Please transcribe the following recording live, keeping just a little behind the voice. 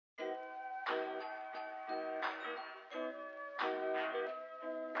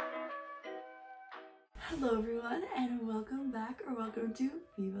Hello everyone and welcome back or welcome to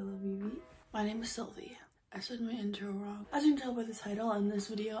VLLO. My name is Sylvie. I said my intro wrong. As you can tell by the title, in this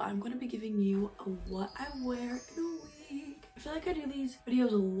video I'm going to be giving you a what I wear in a week. I feel like I do these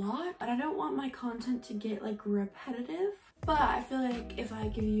videos a lot and I don't want my content to get like repetitive, but I feel like if I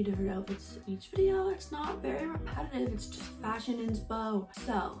give you different outfits in each video, it's not very repetitive. It's just fashion inspo.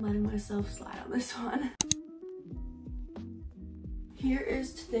 So I'm letting myself slide on this one. Here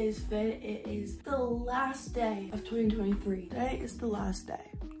is today's fit. It is the last day of 2023. Today is the last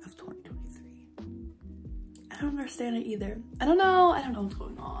day of 2023. I don't understand it either. I don't know what's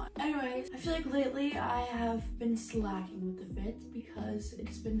going on. Anyways, I feel like lately I have been slacking with the fits because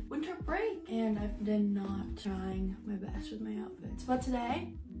it's been winter break and I've been not trying my best with my outfits. But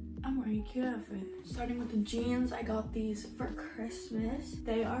today, I'm wearing a cute outfit. Starting with the jeans, I got these for Christmas.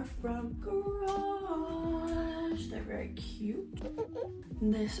 They are from Garage. They're very cute.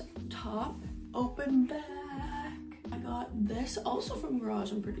 This top, open back. I got this also from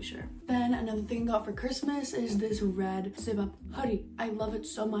Garage, I'm pretty sure. Then another thing I got for Christmas is this red zip-up hoodie. I love it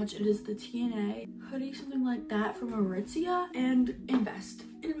so much. It is the TNA hoodie, something like that from Aritzia, and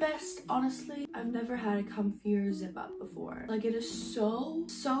Invest, honestly, I've never had a comfier zip up before. Like, it is so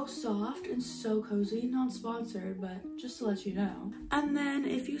soft and so cozy. Not sponsored, but just to let you know. And then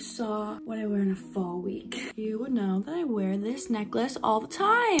if you saw what I wear in a fall week, you would know that I wear this necklace all the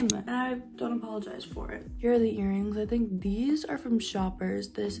time and I don't apologize for it. Here are the earrings. I think these are from Shoppers.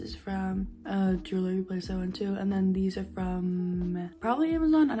 This is from a jewelry place I went to, and then these are from probably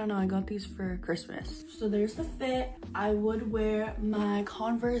Amazon. I don't know, I got these for Christmas. So there's the fit. I would wear my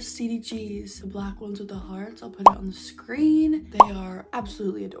Converse CDGs, the black ones with the hearts. I'll put it on the screen. They are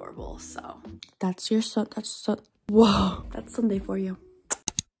absolutely adorable. So that's whoa, that's Sunday for you.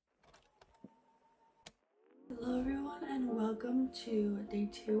 Hello everyone and welcome to day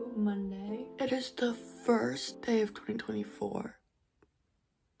 2, Monday. It is the first day of 2024.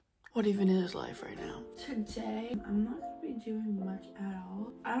 What even is life right now? Today, I'm not gonna be doing much at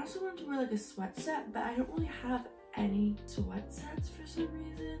all. I also wanted to wear like a sweat set, but I don't really have any sweat sets for some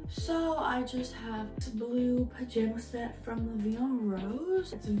reason. So I just have this blue pajama set from the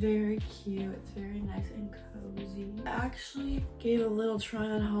VLLO. It's very cute. It's very nice and cozy. I actually gave a little try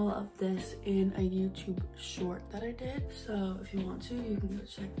on haul of this in a YouTube short that I did. So if you want to, you can go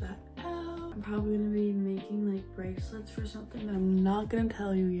check that out. I'm probably gonna be making like bracelets for something that I'm not gonna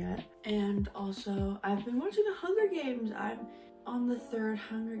tell you yet. And also, I've been watching the Hunger Games. I'm on the 3rd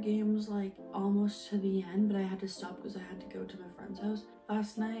Hunger Games, like almost to the end, but I had to stop because I had to go to my friend's house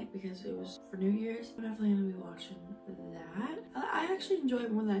last night because it was for New Year's. I'm definitely gonna be watching that. I actually enjoy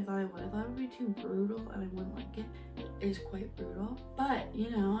it more than I thought I would. I thought it would be too brutal and I wouldn't like it. It is quite brutal, but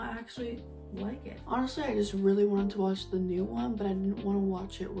you know, I actually like it. Honestly, I just really wanted to watch the new one, but I didn't want to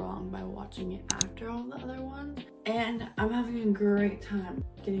watch it wrong by watching it after all the other ones. And I'm having a great time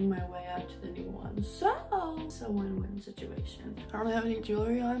getting my way up to the new one. So it's a win-win situation. I don't really have any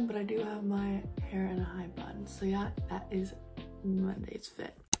jewelry on, but I do have my hair in a high bun. So yeah, that is Monday's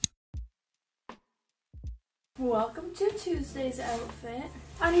fit. Welcome to Tuesday's outfit.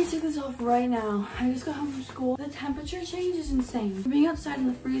 I need to take this off right now. I just got home from school. The temperature change is insane. Being outside in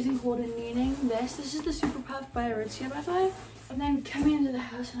the freezing cold and needing this is the Super Puff by Aritzia by the way. And then coming into the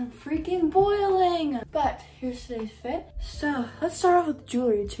house and I'm freaking boiling. But here's today's fit. So let's start off with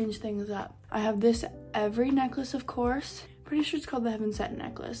jewelry to change things up. I have this Every necklace, of course. Pretty sure it's called the Heaven Set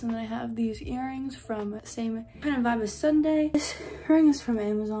necklace. And then I have these earrings from the same kind of vibe as Sunday. This ring is from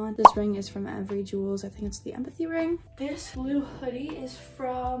Amazon. This ring is from Every Jewels. I think it's the Empathy ring. This blue hoodie is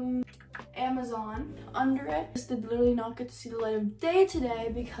from Amazon. Under it, this did literally not get to see the light of day today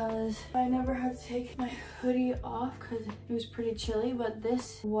because I never had to take my hoodie off because it was pretty chilly. But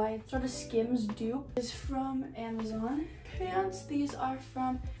this white sort of Skims dupe is from Amazon. Pants, these are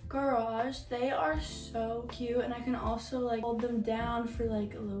from Garage. They are so cute and I can also like hold them down for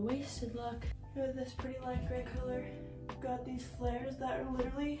like a low-waisted look. With this pretty light gray color. Got these flares that are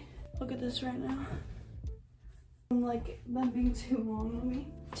literally, look at this right now. I'm like them being too long on me.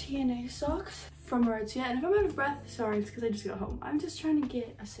 TNA socks from Aritzia, and if I'm out of breath, sorry, it's because I just got home. I'm just trying to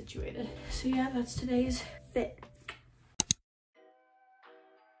get us situated. So yeah, that's today's fit.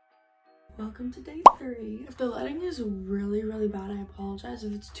 Welcome to day 3. If the lighting is really bad, I apologize.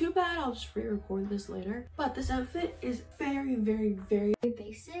 If it's too bad, I'll just re-record this later. But this outfit is very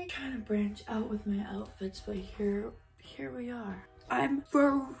basic. I'm trying to branch out with my outfits, but here we are. I'm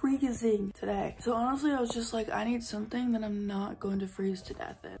freezing today. So honestly, I was just like, I need something that I'm not going to freeze to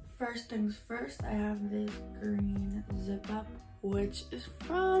death in. First things first, I have this green zip up which is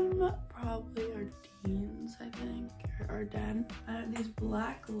from probably our Dean's, I think, or our den. I have these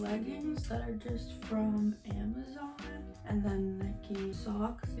black leggings that are just from Amazon, and then Nike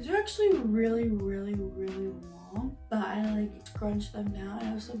socks. These are actually really long, but I like scrunch them down.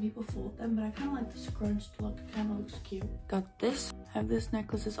 I know some people fold them, but I kind of like the scrunched look. It kind of looks cute. Got this. I have this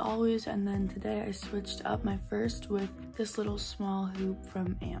necklace as always, and then today I switched up my first with this little small hoop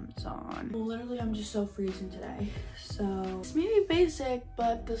from Amazon. Literally, I'm just so freezing today, so it's maybe basic,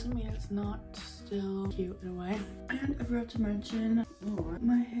 but doesn't mean it's not still cute in a way. And I forgot to mention,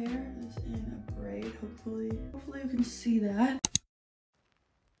 my hair is in a braid. Hopefully you can see that.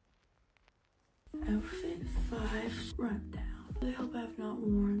 Outfit 5 rundown. I hope I have not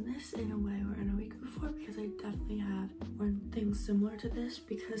worn this in a way or in a week before, because I definitely have worn things similar to this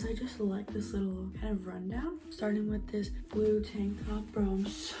because I just like this little kind of rundown. Starting with this blue tank top. Bro, I'm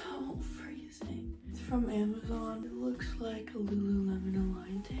so freezing. It's from Amazon. It looks like a Lululemon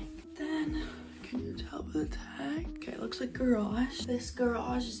Align tank. Then, can you tell by the tag? Okay, it looks like Garage. This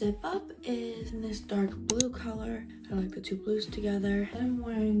Garage zip up is in this dark blue color. I like the two blues together. I'm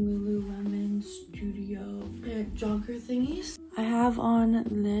wearing Lululemon Studio jogger thingies. I have on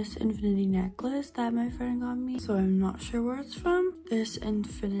this infinity necklace that my friend got me, so I'm not sure where it's from. This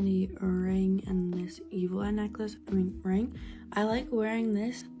infinity ring and this evil eye necklace, ring. I like wearing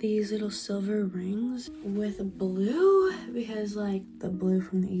these little silver rings with blue because like the blue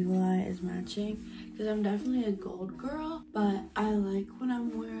from the evil eye is matching, because I'm definitely a gold girl, but I like when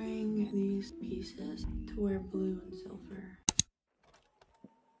I'm wearing these pieces to wear blue and silver.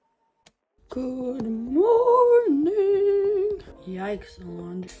 Good morning. Yikes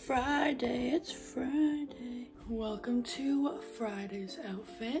on Friday. It's Friday. Welcome to Friday's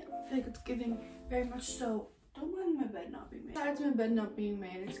outfit. I feel like it's giving very much so. Don't mind my bed not being made. Besides my bed not being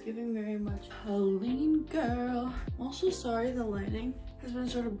made, it's giving very much Halloween girl. I'm also sorry the lighting has been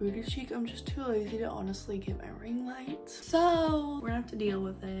sort of booty chic. I'm just too lazy to honestly get my ring lights, so we're gonna have to deal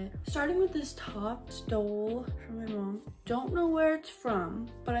with it. Starting with this top, stole from my mom. Don't know where it's from,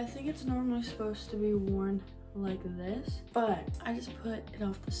 but I think it's normally supposed to be worn like this, but I just put it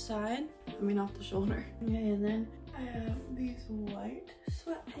off the side, off the shoulder. Okay, and then I have these white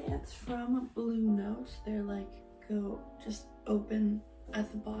sweatpants from Blue Notes. They're like, just open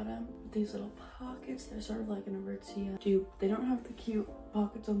at the bottom with these little pockets. They're sort of like an Aritzia dupe. They don't have the cute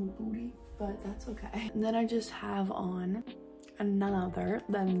pockets on the booty, but that's okay. And then I just have on none other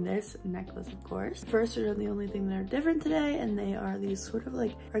than this necklace, of course. First are the only thing that are different today, and they are these sort of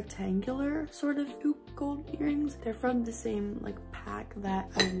like rectangular sort of hoop gold earrings. They're from the same like pack that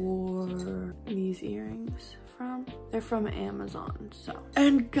I wore these earrings from. They're from Amazon, so.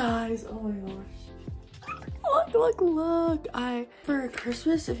 And guys, oh my gosh. Look, for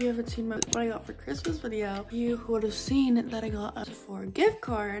Christmas, if you haven't seen what I got for Christmas video, you would have seen that I got a Sephora gift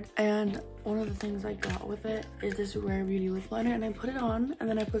card, and one of the things I got with it is this Rare Beauty lip liner, and I put it on, and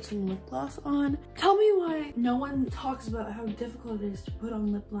then I put some lip gloss on. Tell me why no one talks about how difficult it is to put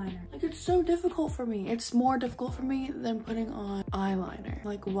on lip liner. Like, it's so difficult for me. It's more difficult for me than putting on eyeliner.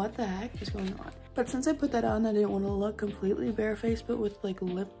 Like, what the heck is going on? But since I put that on, I didn't want to look completely barefaced, but with like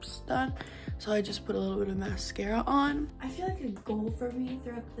lips done, so I just put a little bit of mascara on. I feel like a goal for me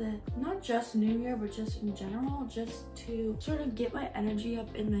throughout the, not just New Year, but just in general, just to sort of get my energy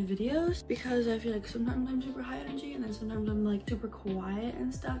up in my videos, because I feel like sometimes I'm super high energy and then sometimes I'm like super quiet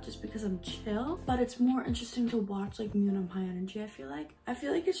and stuff just because I'm chill. But it's more interesting to watch like me when I'm high energy. I feel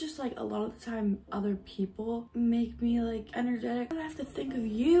like it's just like a lot of the time other people make me like energetic. I have to think of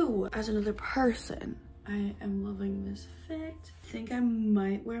you as another person. I am loving this fit. I think I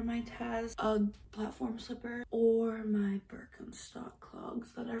might wear my Taz UGG platform slipper or my Birkenstock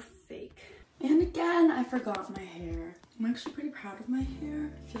clogs that are fake. And again, I forgot my hair. I'm actually pretty proud of my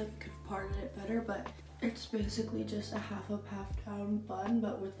hair. I feel like I could have parted it better, but it's basically just a half up, half down bun,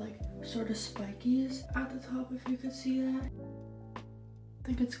 but with like sort of spikies at the top, if you could see that. I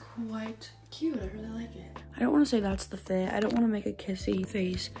think it's quite cute. I really like it. I don't want to say that's the fit. I don't want to make a kissy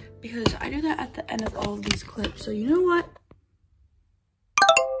face because I do that at the end of all of these clips. So you know what?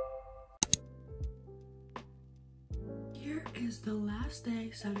 Here is the last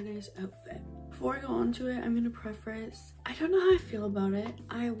day, Saturday's outfit. Before I go on to it, I'm going to preface, I don't know how I feel about it.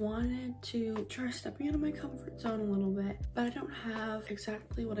 I wanted to try stepping out of my comfort zone a little bit, but I don't have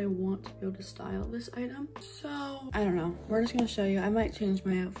exactly what I want to be able to style this item. So, I don't know. We're just going to show you. I might change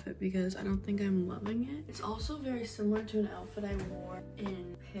my outfit because I don't think I'm loving it. It's also very similar to an outfit I wore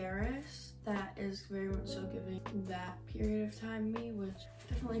in Paris that is very much so giving that period of time me, which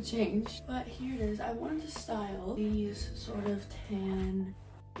definitely changed. But here it is. I wanted to style these sort of tan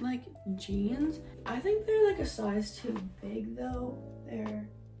like jeans. I think they're like a size too big though. They're,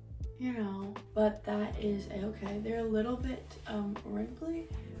 you know, but that is okay. They're a little bit wrinkly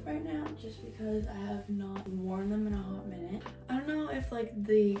right now just because I have not worn them in a hot minute. I don't know if like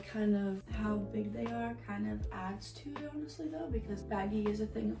the kind of how big they are kind of adds to it honestly though, because baggy is a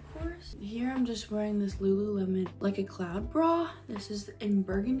thing of course. Here I'm just wearing this Lululemon like a cloud bra. This is in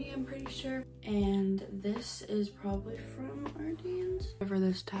burgundy I'm pretty sure, and this is probably from Ardene's, whatever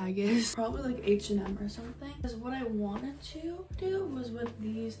this tag is, probably like H&M or something. Because what I wanted to do was with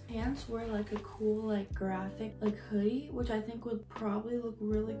these pants wear like a cool like graphic like hoodie, which I think would probably look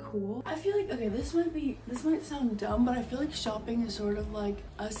really cool. I feel like, okay, this might sound dumb, but I feel like shopping is sort of like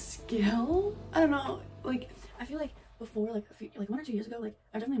a skill. I don't know, like I feel like before, like 1 or 2 years ago, like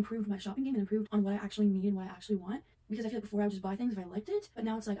I definitely improved my shopping game and improved on what I actually need and what I actually want. Because I feel like before I would just buy things if I liked it, but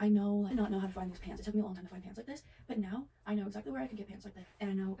now it's like I did not know how to find these pants. It took me a long time to find pants like this, but now I know exactly where I can get pants like that, and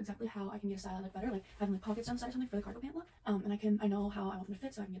I know exactly how I can get a style like better, like having like pockets down the side or something for the cargo pant look. And I know how I want them to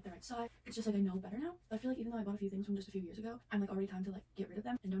fit, so I can get the right size. It's just like I know better now. But I feel like even though I bought a few things from just a few years ago, I'm like already time to like get rid of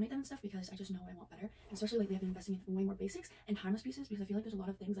them and donate them and stuff because I just know I want better. And especially lately, I've been investing in way more basics and timeless pieces because I feel like there's a lot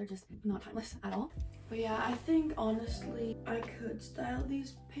of things that are just not timeless at all. But yeah, I think honestly I could style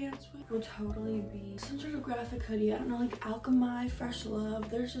these pants with would totally be some sort of graphic hoodie. I don't know, like Alchemy, Fresh Love.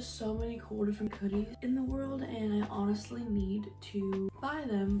 There's just so many cool different hoodies in the world, and I honestly need to buy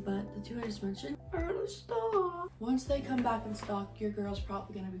them, but the two I just mentioned are out of stock. Once they come back in stock, your girl's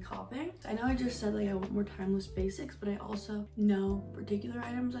probably gonna be copying. I know I just said like I want more timeless basics, but I also know particular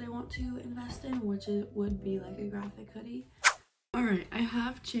items that I want to invest in, which it would be like a graphic hoodie. Alright, I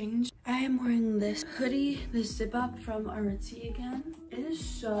have changed. I am wearing this hoodie, this zip up from Aritzia again. It is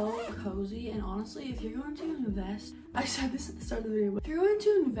so cozy, and honestly, if you're going to invest, I said this at the start of the video, but if you're going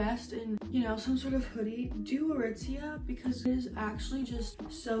to invest in, you know, some sort of hoodie, do Aritzia because it is actually just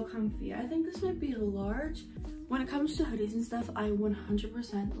so comfy. I think this might be a large. When it comes to hoodies and stuff, I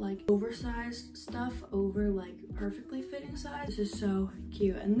 100% like oversized stuff over like perfectly fitting size. This is so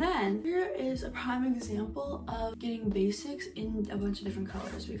cute. And then here is a prime example of getting basics in a bunch of different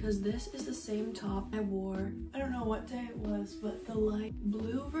colors, because this is the same top I wore, I don't know what day it was, but the light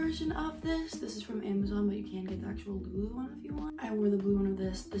blue version of this is from Amazon, but you can get the actual Lulu one if you want. I wore the blue one of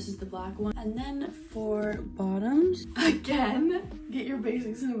this is the black one. And then for bottoms, again, get your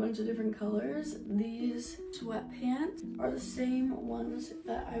basics in a bunch of different colors. These sweatpants are the same ones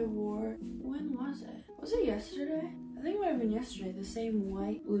that I wore, when was it? Was it yesterday? I think it might have been yesterday, the same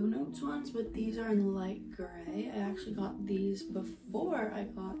white Blue Notes ones, but these are in light gray. I actually got these before I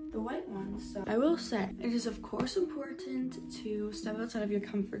got the white ones. So I will say, it is of course important to step outside of your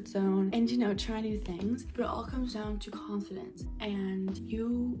comfort zone and, you know, try new things, but it all comes down to confidence. And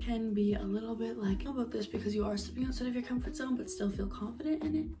you can be a little bit like about this because you are stepping outside of your comfort zone but still feel confident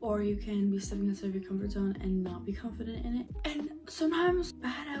in it, or you can be stepping outside of your comfort zone and not be confident in it. And sometimes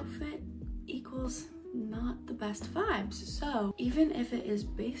bad outfit equals not the best vibes. So even if it is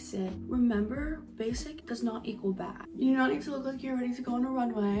basic, remember, basic does not equal bad. You do not need to look like you're ready to go on a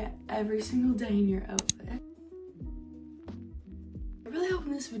runway every single day in your outfit. I really hope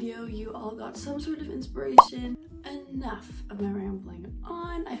in this video you all got some sort of inspiration. Enough of my rambling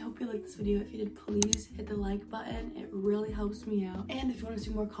on. I hope you liked this video. If you did, please hit the like button. It really helps me out. And if you want to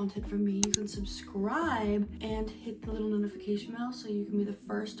see more content from me, you can subscribe and hit the little notification bell so you can be the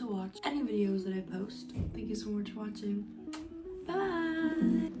first to watch any videos that I post. Thank you so much for watching.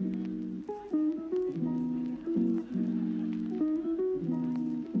 Bye!